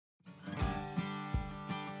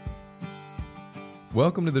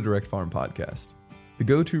Welcome to the Direct Farm Podcast, the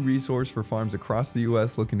go-to resource for farms across the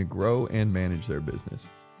U.S. looking to grow and manage their business.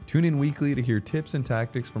 Tune in weekly to hear tips and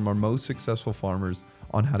tactics from our most successful farmers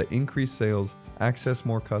on how to increase sales, access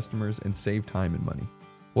more customers, and save time and money.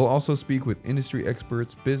 We'll also speak with industry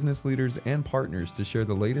experts, business leaders, and partners to share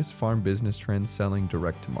the latest farm business trends selling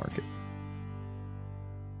direct to market.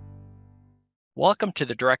 Welcome to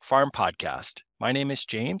the Direct Farm Podcast. My name is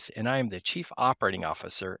James, and I am the Chief Operating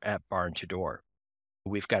Officer at Barn2Door.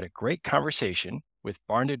 We've got a great conversation with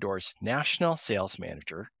Barn2Door's National Sales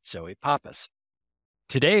Manager, Zoe Pappas.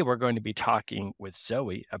 Today, we're going to be talking with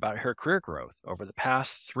Zoe about her career growth over the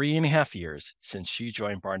past 3.5 years since she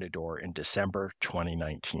joined Barn2Door in December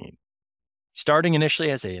 2019. Starting initially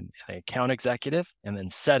as an account executive and then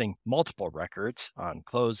setting multiple records on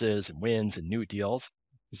closes and wins and new deals,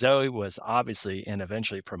 Zoe was obviously and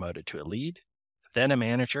eventually promoted to a lead, then a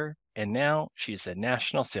manager, and now she's a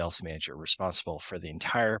national sales manager responsible for the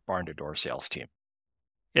entire Barn2Door sales team.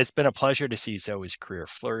 It's been a pleasure to see Zoe's career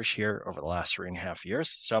flourish here over the last 3.5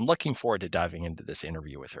 years, so I'm looking forward to diving into this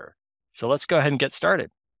interview with her. So let's go ahead and get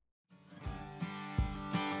started.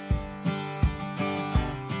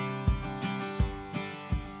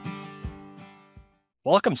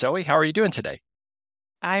 Welcome, Zoe. How are you doing today?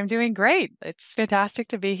 I'm doing great. It's fantastic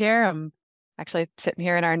to be here. I'm actually sitting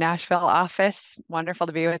here in our Nashville office. Wonderful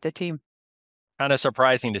to be with the team. Kind of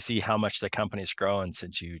surprising to see how much the company's grown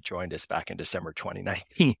since you joined us back in December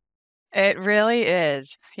 2019. It really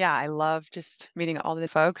is. Yeah, I love just meeting all the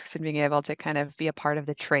folks and being able to kind of be a part of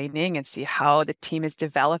the training and see how the team is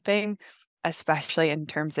developing, especially in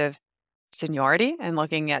terms of seniority and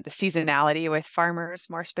looking at the seasonality with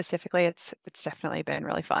farmers more specifically. It's definitely been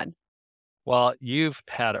really fun. Well, you've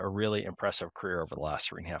had a really impressive career over the last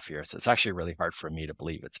 3.5 years. It's actually really hard for me to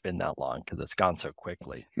believe it's been that long because it's gone so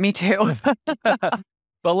quickly. Me too.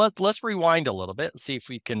 But let's rewind a little bit and see if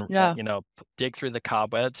we can, Yeah. dig through the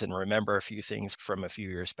cobwebs and remember a few things from a few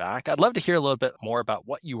years back. I'd love to hear a little bit more about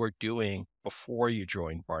what you were doing before you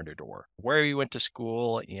joined Barn2Door, where you went to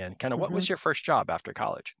school, and kind of what was your first job after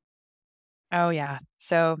college? Oh, yeah.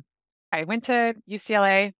 So I went to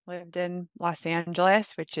UCLA, lived in Los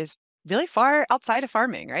Angeles, which is really far outside of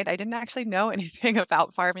farming, right? I didn't actually know anything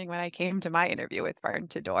about farming when I came to my interview with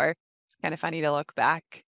Barn2Door. It's kind of funny to look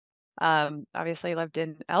back. Obviously lived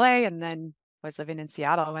in LA and then was living in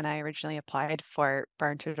Seattle when I originally applied for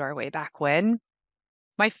Barn2Door way back when.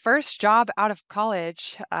 My first job out of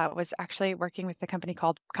college was actually working with a company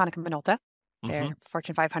called Konica Minolta. They're a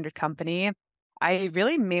Fortune 500 company. I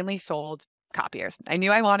really mainly sold copiers. I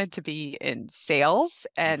knew I wanted to be in sales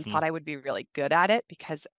and thought I would be really good at it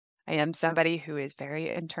because I am somebody who is very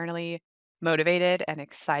internally motivated and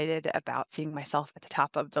excited about seeing myself at the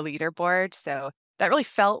top of the leaderboard. So that really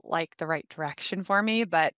felt like the right direction for me.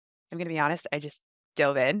 But I'm going to be honest, I just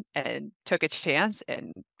dove in and took a chance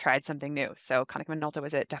and tried something new. So Konica Minolta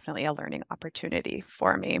was definitely a learning opportunity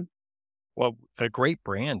for me. Well, a great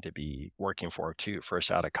brand to be working for too.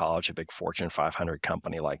 First out of college, a big Fortune 500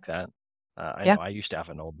 company like that. I Yeah. know I used to have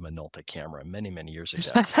an old Minolta camera many, many years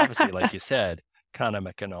ago. Obviously, like you said, Konica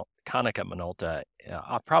Minolta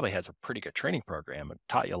probably has a pretty good training program and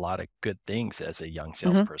taught you a lot of good things as a young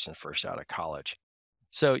salesperson first out of college.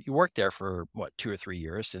 So you worked there for 2 or 3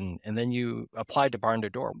 years, and then you applied to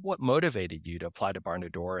Barn2Door. What motivated you to apply to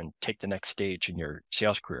Barn2Door and take the next stage in your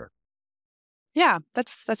sales career? Yeah,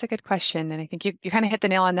 that's a good question. And I think you kind of hit the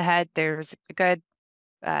nail on the head. There's a good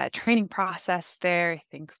training process there. I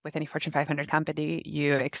think with any Fortune 500 company,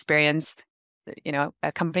 you experience,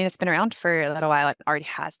 a company that's been around for a little while and already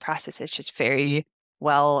has processes just very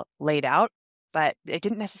well laid out, but it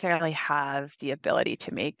didn't necessarily have the ability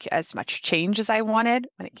to make as much change as I wanted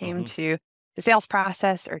when it came to the sales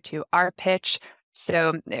process or to our pitch.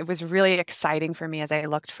 So it was really exciting for me as I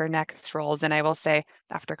looked for next roles. And I will say,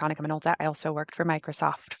 after Konica Minolta, I also worked for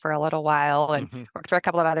Microsoft for a little while and worked for a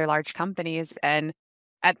couple of other large companies. And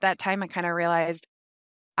at that time, I kind of realized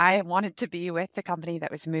I wanted to be with the company that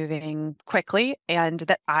was moving quickly and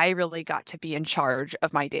that I really got to be in charge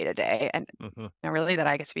of my day-to-day and really that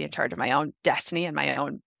I get to be in charge of my own destiny and my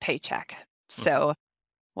own paycheck. So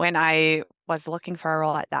when I was looking for a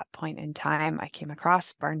role at that point in time, I came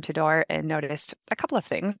across Barn2Door and noticed a couple of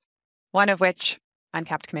things, one of which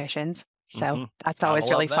uncapped commissions. So that's always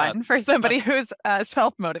really fun for somebody who's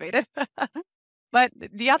self-motivated. But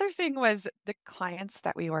the other thing was the clients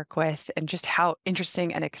that we work with and just how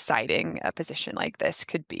interesting and exciting a position like this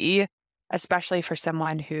could be, especially for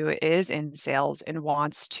someone who is in sales and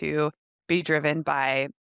wants to be driven by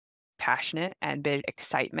passionate and big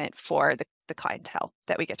excitement for the clientele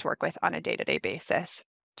that we get to work with on a day-to-day basis.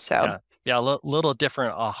 So Yeah, a little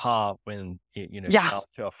different aha when Yeah. sell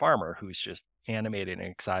to a farmer who's just animated and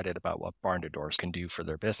excited about what Barn2Doors can do for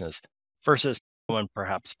their business versus someone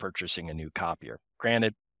perhaps purchasing a new copier.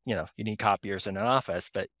 Granted, you need copiers in an office,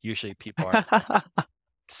 but usually people aren't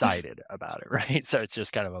excited about it, right? So it's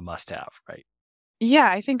just kind of a must-have, right?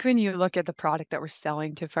 Yeah, I think when you look at the product that we're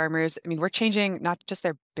selling to farmers, I mean, we're changing not just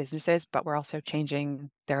their businesses, but we're also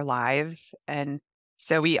changing their lives. And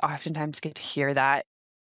so we oftentimes get to hear that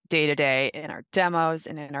day to day in our demos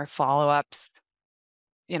and in our follow-ups.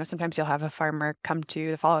 Sometimes you'll have a farmer come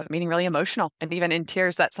to the follow-up meeting really emotional and even in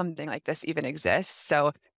tears that something like this even exists.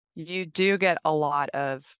 So you do get a lot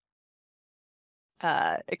of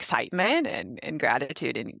excitement and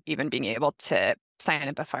gratitude and even being able to sign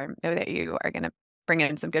up a farm, know that you are going to bring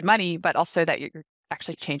in some good money, but also that you're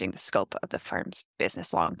actually changing the scope of the farm's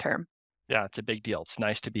business long term. Yeah, it's a big deal. It's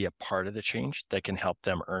nice to be a part of the change that can help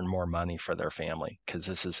them earn more money for their family because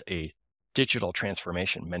this is a digital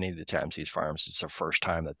transformation. Many of the times, these farms, it's the first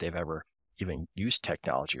time that they've ever even used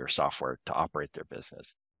technology or software to operate their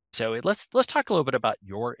business. So let's talk a little bit about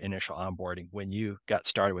your initial onboarding when you got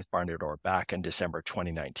started with Barn2Door back in December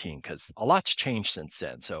 2019, because a lot's changed since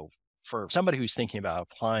then. So for somebody who's thinking about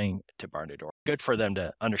applying to Barn2Door, good for them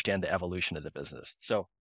to understand the evolution of the business. So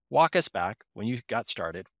walk us back when you got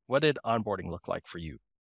started. What did onboarding look like for you?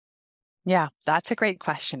 Yeah, that's a great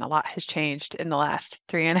question. A lot has changed in the last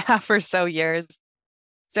 3.5 or so years.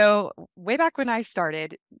 So way back when I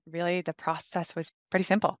started, really the process was pretty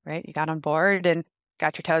simple, right? You got on board and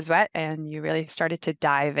got your toes wet, and you really started to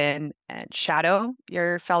dive in and shadow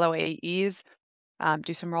your fellow AEs,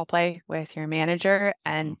 do some role play with your manager,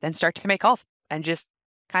 Mhm. and then start to make calls and just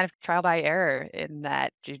kind of trial by error in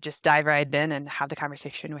that you just dive right in and have the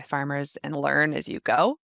conversation with farmers and learn as you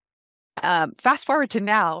go. Fast forward to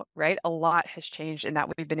now, right? A lot has changed in that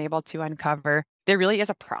we've been able to uncover there really is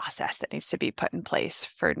a process that needs to be put in place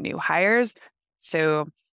for new hires. So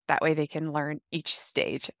that way they can learn each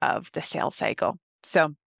stage of the sales cycle.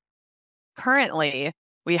 So currently,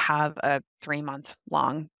 we have a 3-month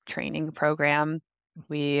long training program.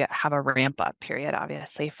 We have a ramp up period,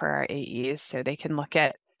 obviously, for our AEs so they can look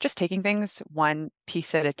at just taking things one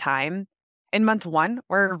piece at a time. In month one,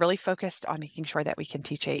 we're really focused on making sure that we can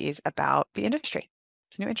teach AEs about the industry.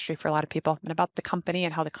 It's a new industry for a lot of people and about the company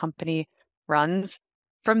and how the company runs.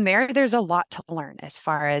 From there, there's a lot to learn as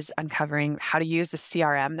far as uncovering how to use the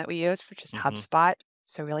CRM that we use, which is Mhm. HubSpot.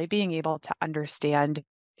 So, really being able to understand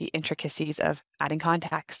the intricacies of adding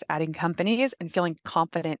contacts, adding companies, and feeling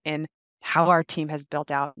confident in how our team has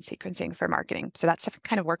built out sequencing for marketing. So that's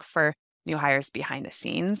kind of work for new hires behind the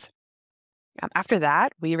scenes. After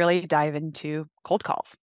that, we really dive into cold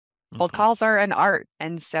calls. Cold Mhm. calls are an art.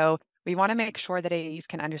 And so we want to make sure that AEs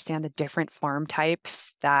can understand the different farm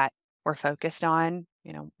types that we're focused on,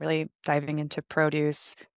 really diving into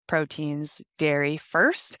produce, proteins, dairy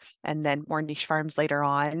first, and then more niche farms later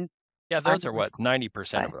on. Yeah, those Farms are with what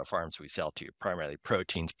 90% but of the farms we sell to, primarily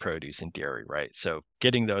proteins, produce, and dairy, right? So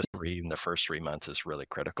getting those three in the first 3 months is really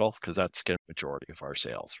critical because that's the majority of our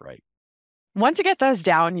sales, right? once you get those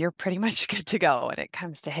down, you're pretty much good to go when it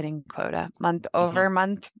comes to hitting quota month Mhm. over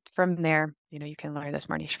month. From there, you can learn those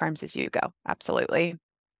more niche farms as you go. Absolutely.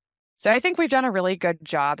 So I think we've done a really good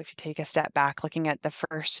job if you take a step back, looking at the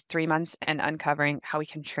first 3 months and uncovering how we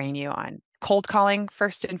can train you on cold calling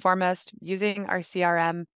first and foremost, using our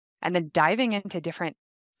CRM, and then diving into different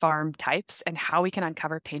farm types and how we can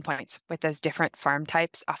uncover pain points with those different farm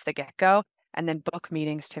types off the get-go, and then book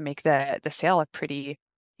meetings to make the sale a pretty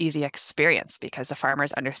easy experience because the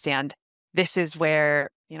farmers understand this is where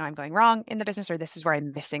I'm going wrong in the business, or this is where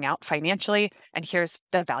I'm missing out financially, and here's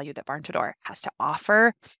the value that Barn2Door has to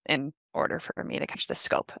offer in order for me to catch the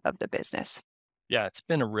scope of the business. Yeah, it's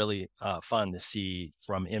been a really fun to see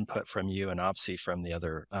from input from you and obviously from the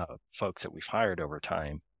other folks that we've hired over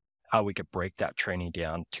time, how we could break that training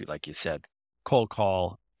down to, like you said, cold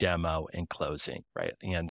call, demo, and closing, right?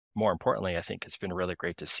 And more importantly, I think it's been really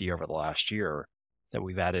great to see over the last year that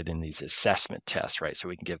we've added in these assessment tests, right? So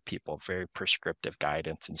we can give people very prescriptive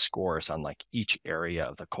guidance and scores on like each area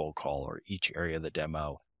of the cold call or each area of the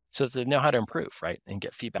demo so that they know how to improve, right? And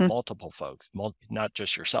get feedback, Mm, multiple folks, not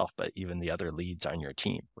just yourself, but even the other leads on your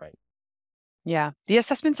team, right? yeah, the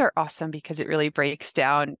assessments are awesome because it really breaks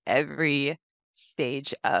down every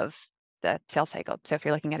stage of the sales cycle. So if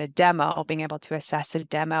you're looking at a demo, being able to assess a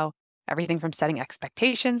demo, everything from setting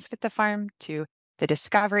expectations with the farm to the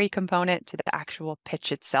discovery component to the actual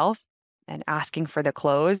pitch itself and asking for the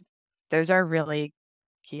close, those are really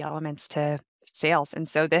key elements to sales. And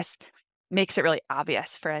so this makes it really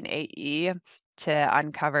obvious for an AE to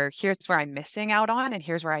uncover here's where I'm missing out on and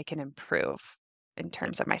here's where I can improve. in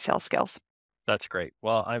terms of my sales skills. That's great.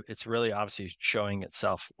 Well, it's really obviously showing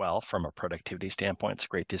itself well from a productivity standpoint. It's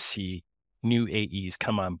great to see new AEs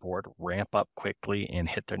come on board, ramp up quickly, and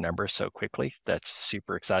hit their numbers so quickly. That's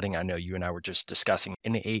super exciting. I know you and I were just discussing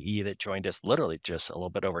an AE that joined us literally just a little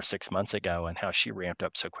bit over 6 months ago and how she ramped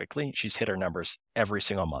up so quickly. She's hit her numbers every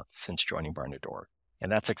single month since joining Barn2Door.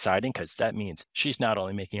 And that's exciting because that means she's not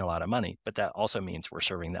only making a lot of money, but that also means we're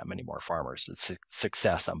serving that many more farmers. It's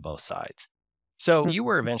success on both sides. So you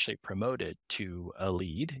were eventually promoted to a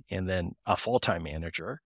lead and then a full-time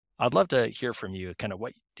manager. I'd love to hear from you, kind of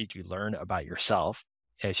what did you learn about yourself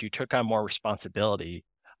as you took on more responsibility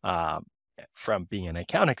from being an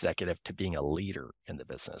account executive to being a leader in the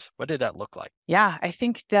business? What did that look like? Yeah, I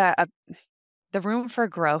think the room for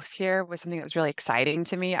growth here was something that was really exciting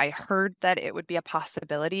to me. I heard that it would be a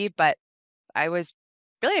possibility, but I was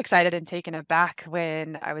really excited and taken aback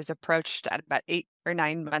when I was approached at about 8 or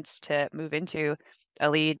 9 months to move into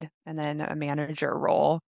a lead and then a manager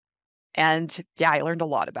role. And yeah, I learned a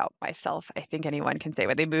lot about myself. I think anyone can say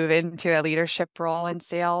when they move into a leadership role in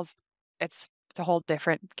sales, it's a whole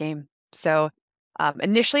different game. So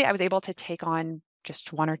initially, I was able to take on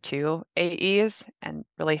just one or two AEs and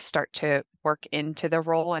really start to work into the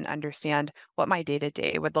role and understand what my day to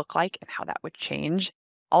day would look like and how that would change.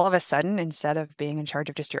 All of a sudden, instead of being in charge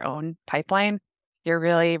of just your own pipeline, you're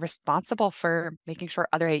really responsible for making sure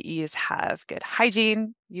other AEs have good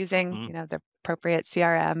hygiene, using, the appropriate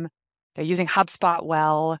CRM. They're using HubSpot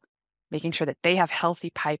well, making sure that they have healthy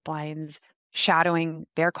pipelines, shadowing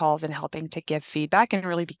their calls and helping to give feedback and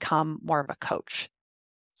really become more of a coach.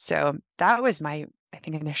 So that was my, I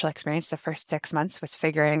think, initial experience. The first 6 months was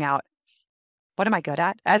figuring out what am I good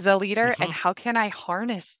at as a leader and how can I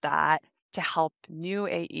harness that to help new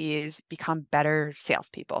AEs become better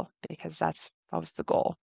salespeople, because that's always the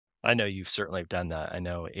goal. I know you've certainly done that. I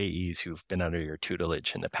know AEs who've been under your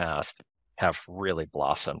tutelage in the past have really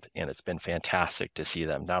blossomed, and it's been fantastic to see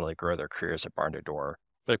them not only grow their careers at Barn2Door,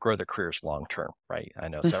 but grow their careers long term, right? I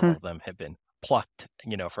know several of them have been plucked,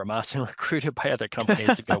 from us and recruited by other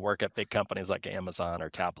companies to go work at big companies like Amazon or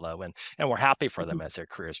Tableau, and we're happy for them as their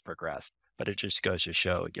careers progress. But it just goes to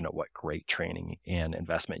show, what great training and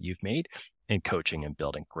investment you've made in coaching and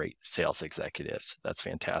building great sales executives. That's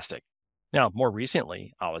fantastic. Now, more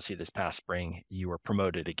recently, obviously this past spring, you were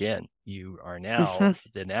promoted again. You are now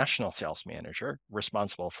the national sales manager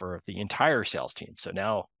responsible for the entire sales team. So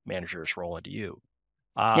now managers roll into you.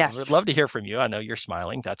 Yes. Would love to hear from you. I know you're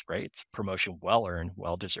smiling. That's great. It's a promotion well earned,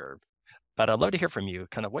 well deserved. But I'd love to hear from you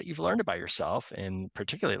kind of what you've learned about yourself and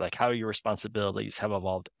particularly like how your responsibilities have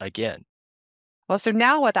evolved again. Well, so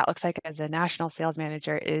now what that looks like as a national sales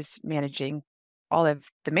manager is managing all of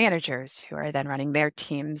the managers who are then running their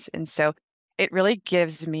teams. And so it really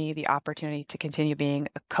gives me the opportunity to continue being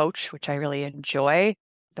a coach, which I really enjoy.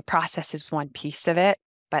 The process is one piece of it,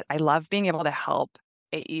 but I love being able to help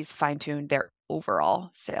AEs fine tune their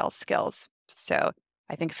overall sales skills. So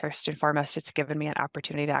I think first and foremost, it's given me an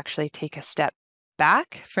opportunity to actually take a step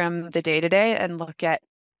back from the day to day and look at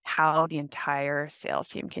how the entire sales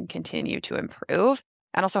team can continue to improve,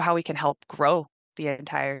 and also how we can help grow the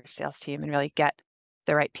entire sales team and really get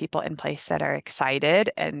the right people in place that are excited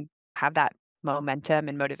and have that momentum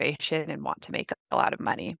and motivation and want to make a lot of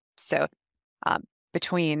money. So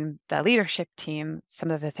between the leadership team, some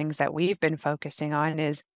of the things that we've been focusing on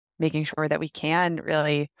is making sure that we can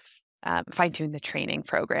really fine tune the training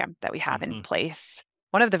program that we have in place.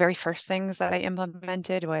 One of the very first things that I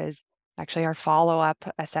implemented was actually our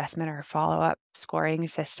follow-up assessment or follow-up scoring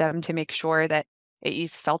system to make sure that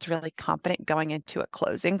AEs felt really confident going into a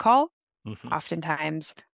closing call.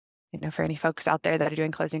 Oftentimes, for any folks out there that are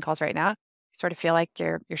doing closing calls right now, you sort of feel like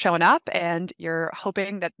you're showing up and you're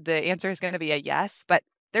hoping that the answer is going to be a yes, but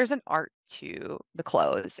there's an art to the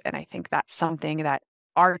close. And I think that's something that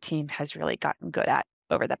our team has really gotten good at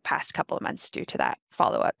over the past couple of months due to that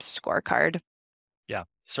follow-up scorecard. Yeah,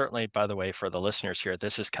 certainly, by the way, for the listeners here,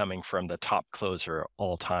 this is coming from the top closer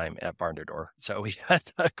all time at Barn2Door. So we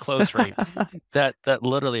got a close rate that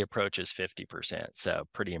literally approaches 50%. So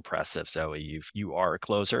pretty impressive. So you are a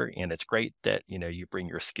closer, and it's great that, you bring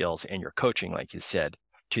your skills and your coaching, like you said,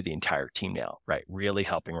 to the entire team now, right? Really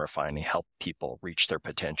helping refine and help people reach their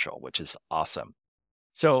potential, which is awesome.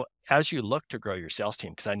 So as you look to grow your sales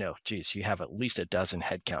team, because I know, geez, you have at least a dozen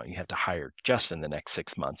headcount you have to hire just in the next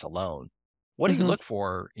 6 months alone. What do you look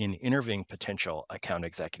for in interviewing potential account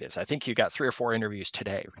executives? I think you got 3 or 4 interviews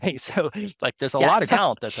today, right? So like there's a lot of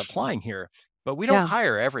talent that's applying here, but we don't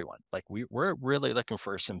hire everyone. Like we're really looking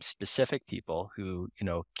for some specific people who,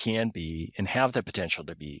 can be and have the potential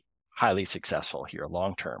to be highly successful here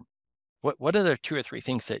long term. What are the two or three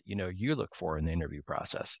things that you look for in the interview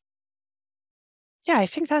process? Yeah, I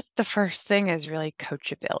think that's the first thing is really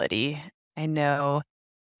coachability. I know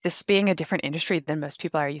this being a different industry than most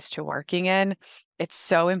people are used to working in, it's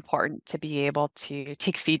so important to be able to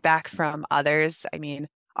take feedback from others. I mean,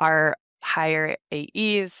 our higher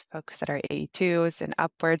AEs, folks that are AE2s and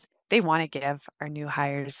upwards, they want to give our new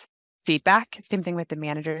hires feedback. Same thing with the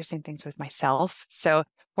managers, same things with myself. So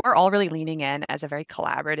we're all really leaning in as a very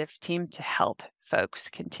collaborative team to help folks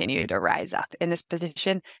continue to rise up in this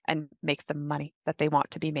position and make the money that they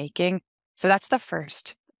want to be making. So that's the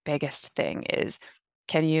first biggest thing is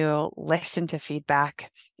can you listen to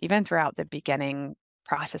feedback even throughout the beginning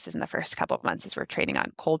processes in the first couple of months as we're training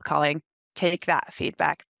on cold calling? Take that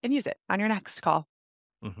feedback and use it on your next call.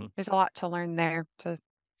 Hmm. There's a lot to learn there.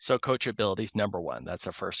 So coachability is number one. That's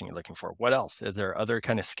the first thing you're looking for. What else? Is there other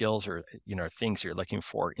kind of skills or things you're looking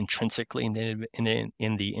for intrinsically in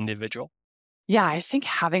the individual? Yeah, I think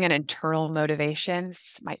having an internal motivation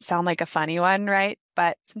might sound like a funny one, right?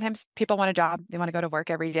 But sometimes people want a job. They want to go to work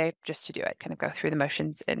every day just to do it, kind of go through the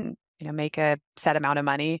motions and, make a set amount of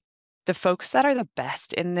money. The folks that are the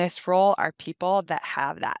best in this role are people that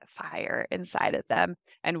have that fire inside of them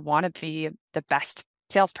and want to be the best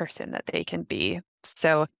salesperson that they can be.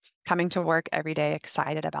 So coming to work every day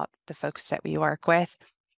excited about the folks that we work with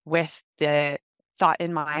the thought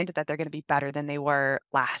in mind that they're going to be better than they were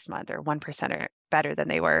last month or 1% or better than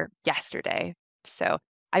they were yesterday. So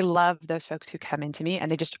I love those folks who come into me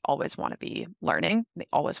and they just always want to be learning. They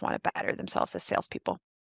always want to better themselves as salespeople.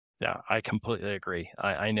 Yeah, I completely agree.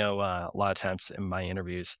 I know a lot of times in my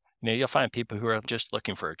interviews, you'll find people who are just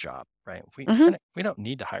looking for a job, right? Hmm. We don't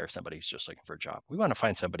need to hire somebody who's just looking for a job. We want to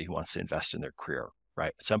find somebody who wants to invest in their career,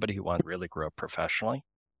 right? Somebody who wants to really grow professionally.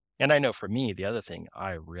 And I know for me, the other thing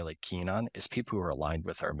I'm really keen on is people who are aligned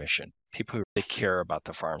with our mission, people who really care about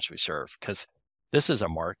the farms we serve, because this is a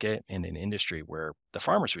market and an industry where the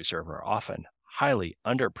farmers we serve are often highly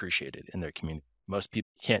underappreciated in their community. Most people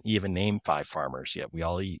can't even name 5 farmers, yet we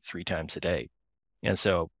all eat 3 times a day. And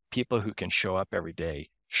so people who can show up every day,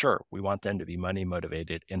 sure, we want them to be money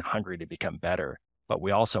motivated and hungry to become better, but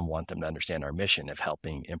we also want them to understand our mission of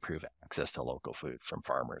helping improve access to local food from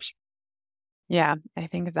farmers. Yeah, I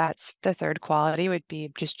think that's the third quality would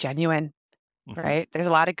be just genuine, Hmm. right? There's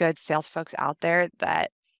a lot of good sales folks out there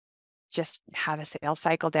that just have a sales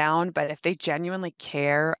cycle down, but if they genuinely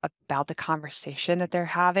care about the conversation that they're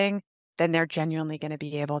having, then they're genuinely going to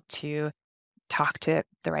be able to talk to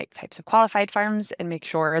the right types of qualified farms and make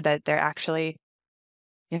sure that they're actually,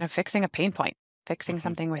 fixing a pain point, fixing Hmm.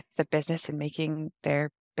 something with the business and making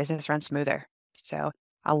their business run smoother. So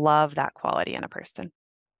I love that quality in a person.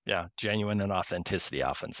 Yeah, genuine and authenticity, I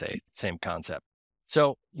often say, same concept.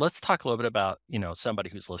 So let's talk a little bit about, somebody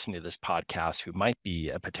who's listening to this podcast who might be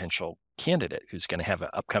a potential candidate who's going to have an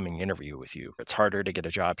upcoming interview with you. It's harder to get a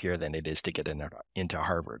job here than it is to get into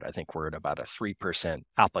Harvard. I think we're at about a 3%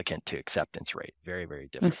 applicant to acceptance rate. Very, very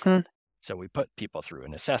difficult. Hmm. So we put people through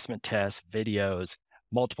an assessment test, videos,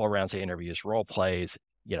 multiple rounds of interviews, role plays.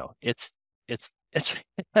 It's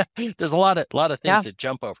there's a lot of things Yeah. that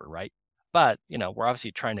jump over, right? But, we're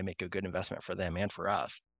obviously trying to make a good investment for them and for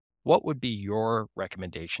us. What would be your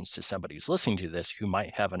recommendations to somebody who's listening to this who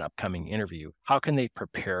might have an upcoming interview? How can they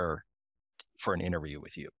prepare for an interview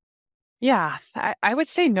with you? Yeah. I would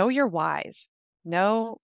say know your whys.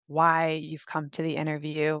 Know why you've come to the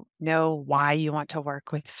interview. Know why you want to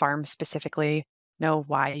work with farms specifically. Know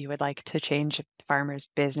why you would like to change farmers'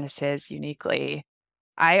 businesses uniquely.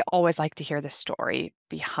 I always like to hear the story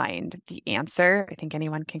behind the answer. I think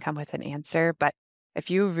anyone can come with an answer, but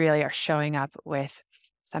if you really are showing up with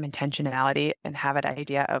some intentionality and have an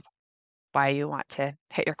idea of why you want to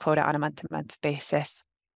hit your quota on a month-to-month basis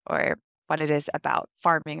or what it is about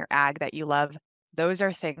farming or ag that you love, those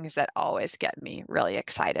are things that always get me really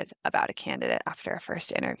excited about a candidate after a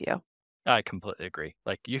first interview. I completely agree.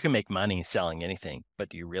 Like you can make money selling anything, but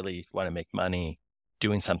do you really want to make money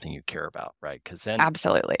doing something you care about, right? Because then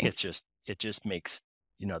Absolutely. it just makes,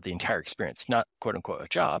 the entire experience, not quote unquote a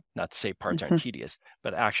job, not to say parts aren't Mhm. tedious,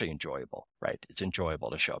 but actually enjoyable, right? It's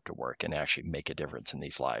enjoyable to show up to work and actually make a difference in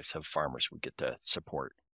these lives of farmers we get to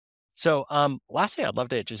support. So, lastly, I'd love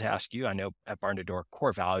to just ask you. I know at Barn2Door,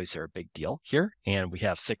 core values are a big deal here, and we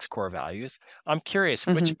have 6 core values. I'm curious,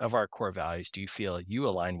 which Mhm. of our core values do you feel you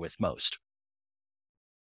align with most?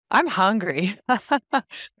 I'm hungry.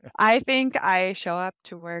 I think I show up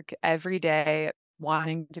to work every day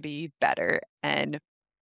wanting to be better. And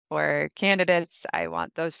for candidates, I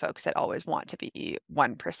want those folks that always want to be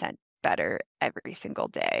 1% better every single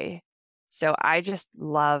day. So I just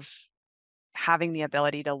love having the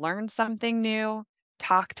ability to learn something new,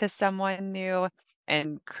 talk to someone new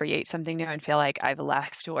and create something new and feel like I've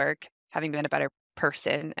left work having been a better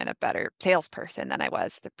person and a better salesperson than I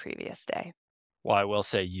was the previous day. Well, I will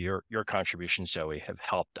say your contributions, Zoe, have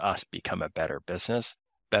helped us become a better business,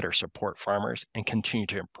 better support farmers, and continue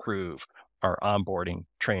to improve our onboarding,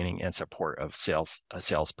 training, and support of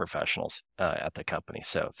sales professionals at the company.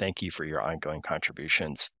 So thank you for your ongoing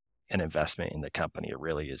contributions and investment in the company. It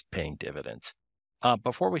really is paying dividends.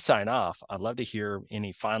 Before we sign off, I'd love to hear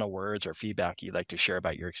any final words or feedback you'd like to share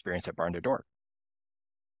about your experience at Barn2Door.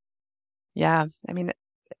 Yeah, I mean,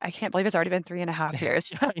 I can't believe it's already been 3.5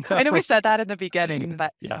 years. I know. I know we said that in the beginning,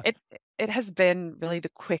 but Yeah. it has been really the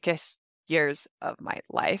quickest years of my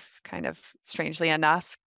life, kind of strangely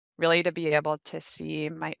enough, really to be able to see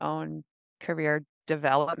my own career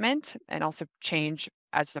development and also change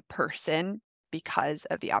as a person because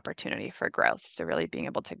of the opportunity for growth. So really being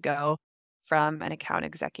able to go from an account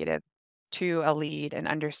executive to a lead and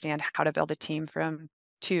understand how to build a team from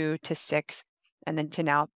 2 to 6, and then to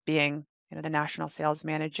now being the national sales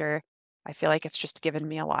manager. I feel like it's just given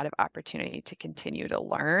me a lot of opportunity to continue to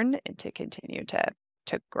learn and to continue to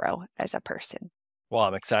grow as a person. Well,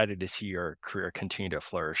 I'm excited to see your career continue to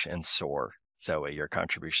flourish and soar. Zoe, your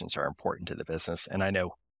contributions are important to the business. And I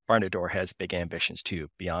know Barn2Door has big ambitions too,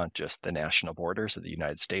 beyond just the national borders of the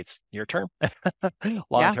United States near term.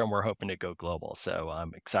 Long Yeah. term, we're hoping to go global. So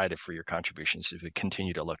I'm excited for your contributions as we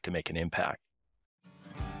continue to look to make an impact.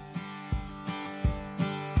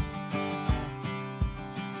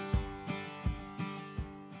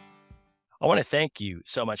 I want to thank you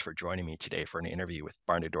so much for joining me today for an interview with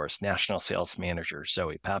Barn2Door's National Sales Manager,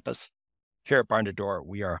 Zoe Pappas. Here at Barn2Door,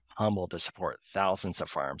 we are humbled to support thousands of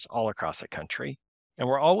farms all across the country, and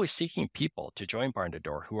we're always seeking people to join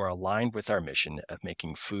Barn2Door who are aligned with our mission of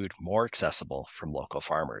making food more accessible from local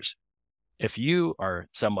farmers. If you are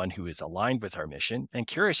someone who is aligned with our mission and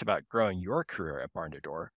curious about growing your career at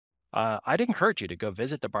Barn2Door, I'd encourage you to go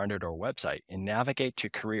visit the Barn2Door website and navigate to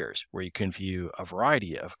careers where you can view a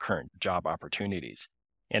variety of current job opportunities.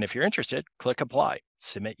 And if you're interested, click apply,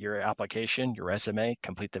 submit your application, your resume,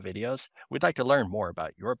 complete the videos. We'd like to learn more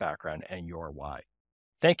about your background and your why.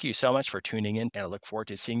 Thank you so much for tuning in, and I look forward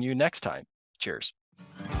to seeing you next time. Cheers.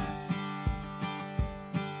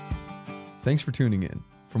 Thanks for tuning in.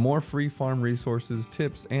 For more free farm resources,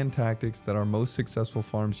 tips, and tactics that our most successful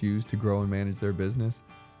farms use to grow and manage their business,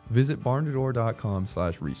 visit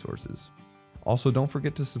barn2door.com/resources. Also, don't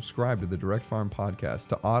forget to subscribe to the Direct Farm Podcast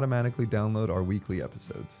to automatically download our weekly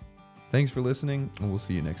episodes. Thanks for listening, and we'll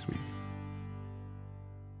see you next week.